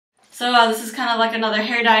So this is kind of like another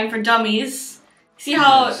hair dyeing for dummies. See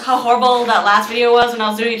how horrible that last video was when I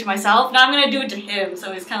was doing it to myself? Now I'm gonna do it to him,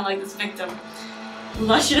 so he's kind of like this victim.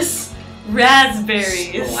 Luscious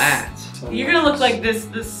raspberries. Splat. You're gonna look like this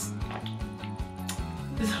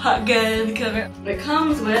hot guy in the cover. It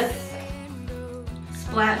comes with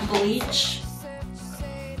Splat bleach.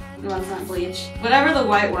 No, it's not bleach. Whatever the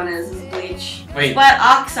white one is bleach. Wait. Splat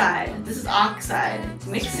oxide. This is oxide.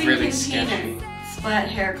 Mixing really container. sketchy. Splat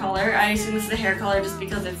hair color. I assume this is the hair color just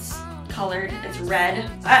because it's colored. It's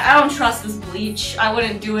red. I don't trust this bleach. I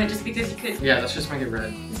wouldn't do it just because you could. Yeah, let's just make it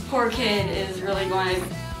red. This poor kid is really going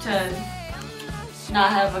to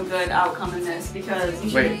not have a good outcome in this because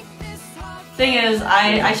you should. Wait. Thing is,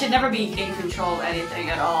 I should never be in control of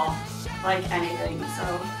anything at all. Like anything.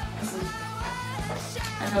 So this is.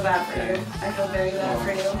 I feel bad for you. I feel very bad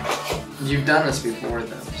for you. You've done this before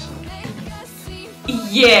though, so.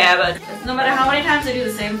 Yeah, but no matter how many times I do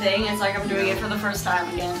the same thing, it's like I'm doing it for the first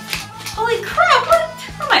time again. Holy crap, what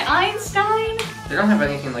am I, Einstein? They don't have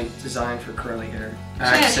anything like designed for curly hair. She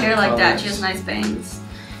has hair like that, she has nice bangs.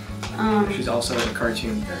 She's also a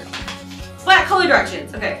cartoon character. Splat color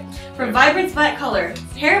directions, okay. For vibrant splat color,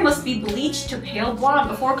 hair must be bleached to pale blonde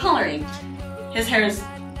before coloring. His hair is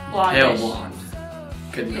blondish. Pale blonde.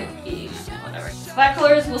 Good enough. Yeah, whatever. Splat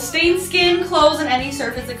colors will stain skin, clothes, and any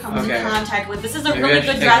surface it comes in contact with. This is a really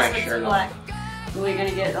good dress with splat. Are we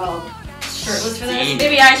gonna get all shirtless for this?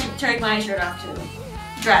 Maybe I should take my shirt off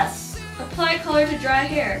too. Dress. Apply color to dry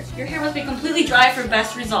hair. Your hair must be completely dry for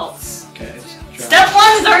best results. Okay. Step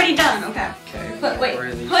 1 is already done. Okay. Okay. But wait.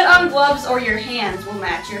 Put on gloves or your hands will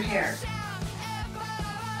match your hair.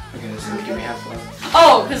 Okay. So do we have gloves?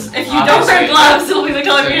 Oh, because if you don't wear gloves, it'll be the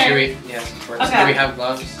color of your hair. Yes, of course. Okay. Do we have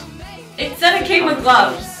gloves? It said it came with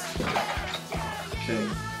gloves. Okay.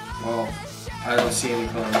 Well, I don't see any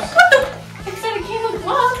gloves. It said it came with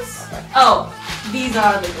gloves. Oh, these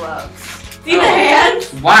are the gloves. See the hand?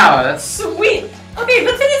 Wow, that's sweet. Okay,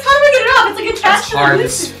 the thing is, how do I get it off? It's like attached to the hard.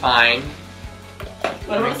 It's fine.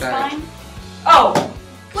 What about spine? Oh,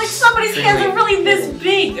 like somebody's hands are really this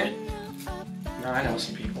big. No, I know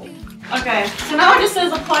some people. Okay, so now it just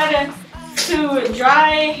says apply to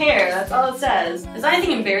dry hair. That's all it says. Is there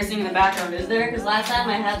anything embarrassing in the background? Is there? Because last time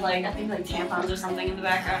I had like I think like tampons or something in the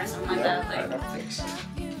background or something like that. Like, I don't think so.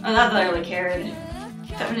 Oh, not that I really cared.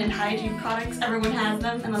 Feminine hygiene products. Everyone has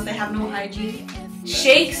them unless they have no hygiene.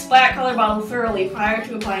 Shake splat color bottle thoroughly prior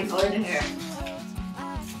to applying color to hair.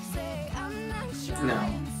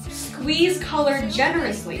 No. Squeeze color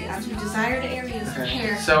generously onto desired areas of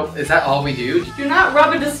hair. So, is that all we do? Do not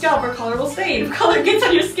rub into scalp or color will stain. If color gets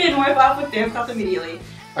on your skin, wipe off with damp cloth immediately.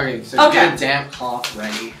 Okay, so get a damp cloth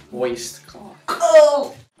ready. Moist cloth.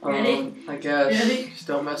 Oh! Ready? I guess. Ready? Just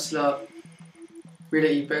don't mess it up.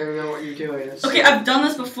 Rita, you better know what you're doing. Okay, I've done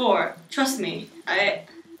this before. Trust me. I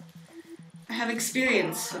have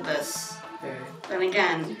experience with this. Okay. Then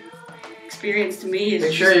again, experience to me is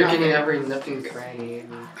make sure you're getting every nook and cranny.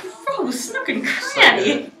 Gross, nook and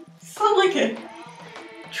cranny. Sound like a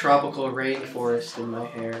tropical rainforest in my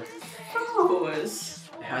hair. Gross.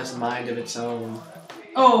 It has a mind of its own.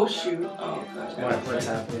 Oh shoot. Oh god. What's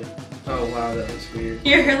happening? Oh wow, that looks weird.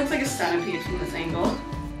 Your hair looks like a centipede from this angle.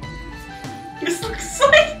 This looks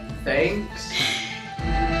like. Thanks.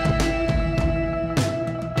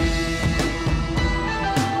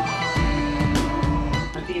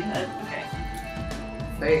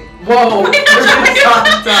 Okay. Whoa! I just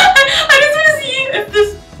want to see if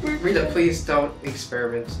this. Rita, please don't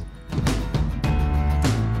experiment.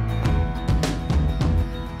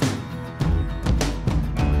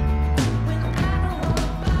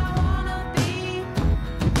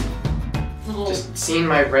 Just seeing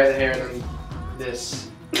my red hair and this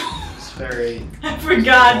is very. I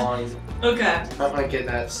forgot. Long. Okay. I don't want to get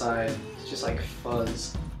that side. It's just like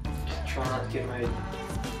fuzz. Just try not to get my.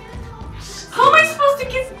 How am I supposed to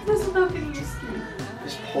get this without getting your skin?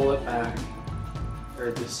 Just pull it back.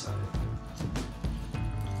 Or this side.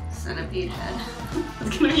 Centipede head.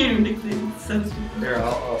 That's gonna be your nickname. Centipede. Here,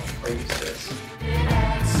 I'll use this.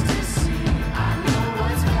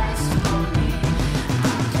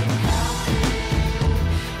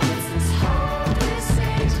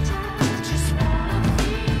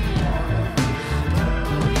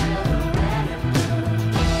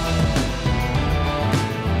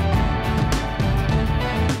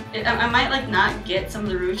 I might like not get some of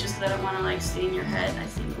the roots just because I don't want to like stain your head. I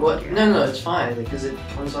think. What? No, it's fine because it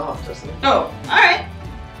comes off, doesn't it? Oh, all right.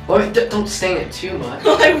 Well, don't stain it too much.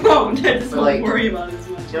 Well, I won't. I just won't like, worry about it as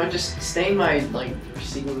much. You know, just stain my like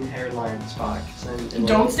receding hairline spot. Then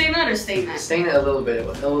don't stain that or stain that. Stain it a little bit.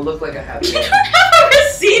 It'll look like a happy. You don't have a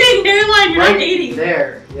receding hairline. You're not 80.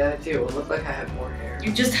 There. Yeah, I do. It looked like I had more hair.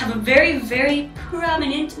 You just have a very, very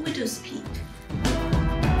prominent widow's peak.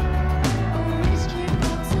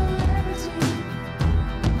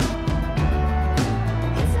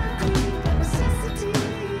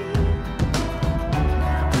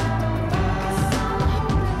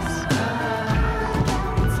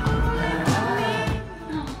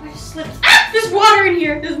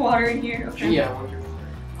 There's water in here. Okay. Yeah, I wonder.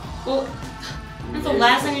 Well, that's the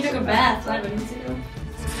last time you took a bath 5 minutes ago.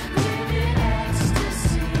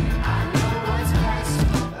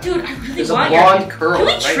 Dude, I really There's want a blonde curl. Can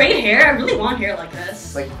we trade hair? I really want hair like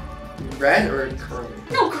this. Like red or curly?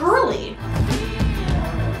 No, curly.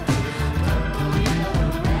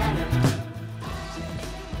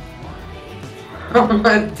 Oh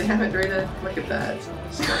my damn it, Rita. Look at that.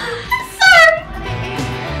 Sorry.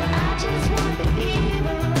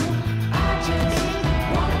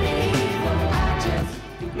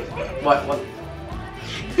 What?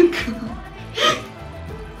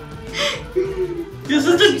 This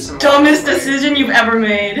is the dumbest decision you've ever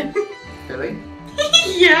made. Really?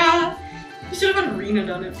 Yeah. You should have had Rita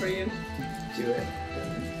done it for you. Do it.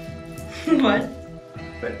 What?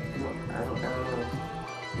 But I don't know.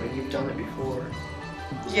 Like you've done it before.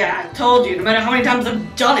 Yeah, I told you. No matter how many times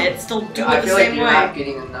I've done it, still do it the same way. I feel like you're not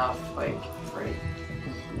getting enough, like, right.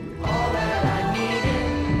 All that I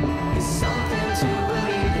needed is something to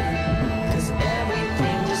believe in, 'cause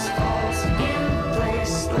everything just falls in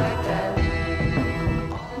place like that.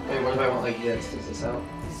 Wait, what if I want like this? Does this help?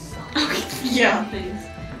 Yeah, thanks.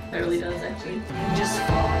 That really does actually. It just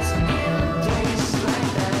falls in place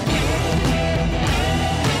like that.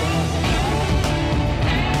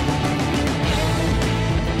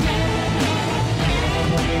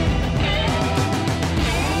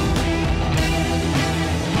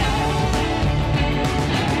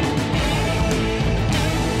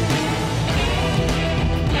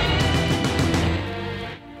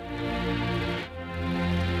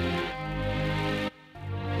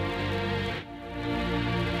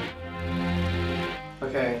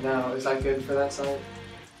 Okay, now is that good for that side?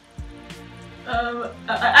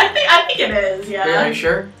 I think it is. Yeah. Are you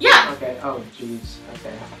sure? Yeah. Okay. Oh, jeez.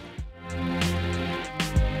 Okay.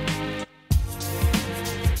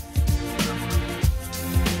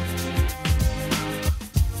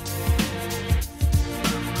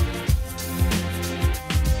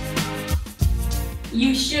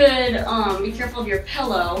 You should be careful of your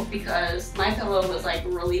pillow because my pillow was like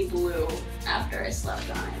really blue after I slept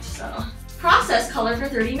on it. So process color for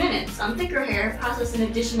 30 minutes. On thicker hair, process an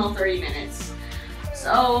additional 30 minutes.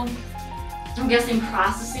 So I'm guessing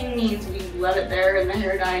processing means we let it there and the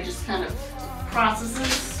hair dye just kind of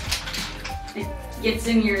processes. It gets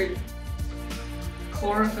in your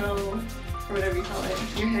chlorophyll or whatever you call it.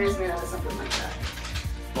 Your hair is made out of something like that.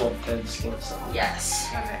 Well, dead skin cell. Yes.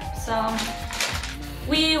 Okay. So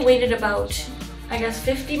we waited about, I guess,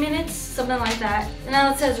 50 minutes, something like that. And now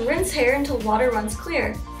it says rinse hair until water runs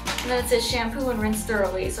clear. And then it says shampoo and rinse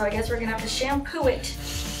thoroughly. So I guess we're gonna have to shampoo it.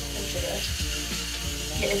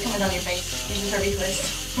 Yeah, it's coming down your face. Use a Kirby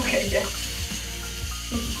twist. Okay, good.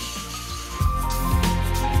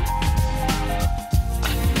 I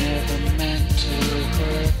never meant to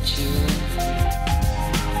hurt you.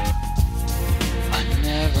 I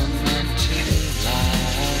never meant to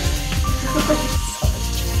lie.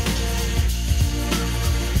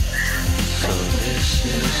 So this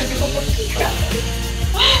is good.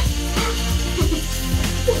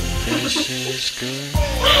 This is good.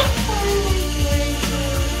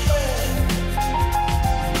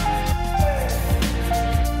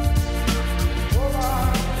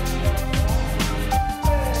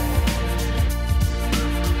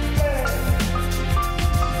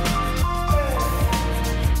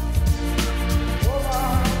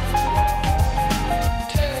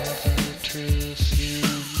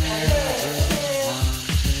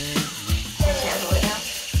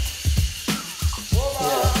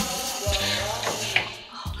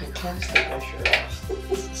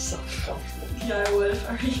 Yeah, I would.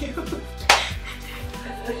 Are you?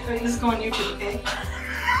 This is going on YouTube, okay?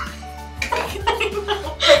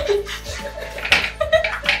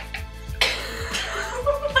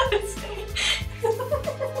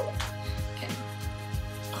 Okay.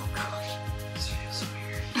 Oh gosh. This feels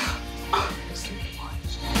weird. This can be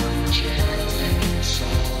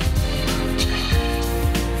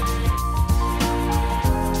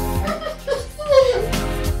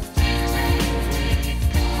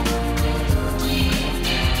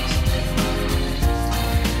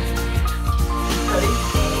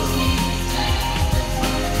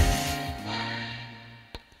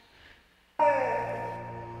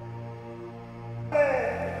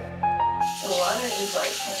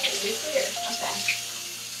It'll be clear. Okay.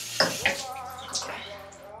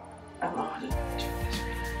 I don't know how to do this.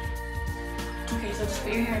 Okay, so just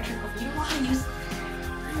put your hair in a trickle. You don't know how to use.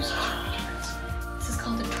 This is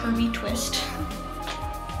called a turvy twist.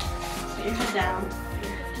 Put your head down. Put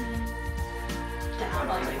your head down.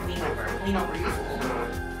 Like lean over. Lean over, you fool.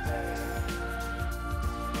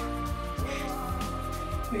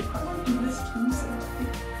 Wait, how do I do this too?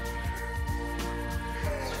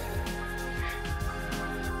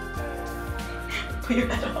 Put your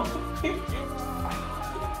head up. Wait.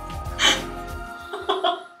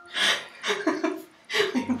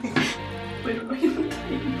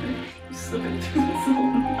 You're slipping through this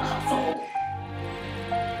little nozzle.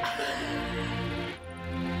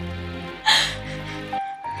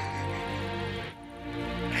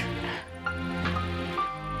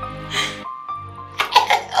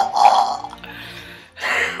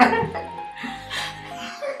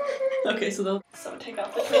 Okay, so take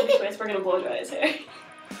off the curly twist. We're gonna blow dry his hair.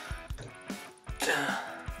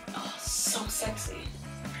 Oh, so sexy.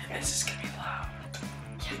 This is gonna be loud.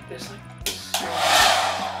 Yeah. There's like.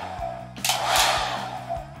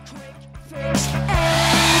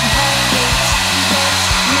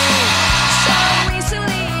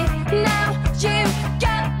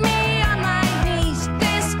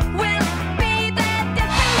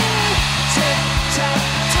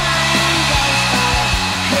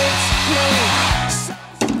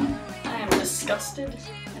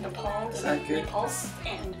 And appalled is that good? Repulsed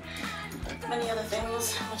and many other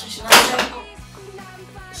things which I should not say.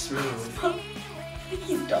 Smooth.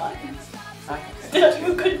 He's done. Okay. Did I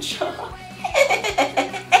do a good job?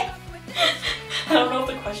 I don't know if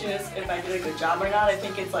the question is if I did a good job or not. I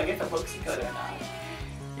think it's like if it looks good or not.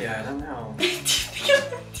 Yeah, I don't know.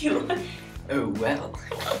 Do you like? Oh well.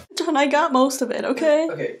 John, I got most of it, okay?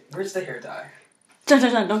 Okay, where's the hair dye?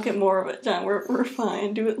 John, don't get more of it. John, we're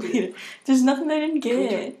fine. Do it later. There's nothing I didn't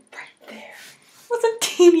get. Right there. What's a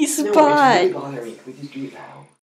teeny spot? No, it's really bothering me. Can we just do it now?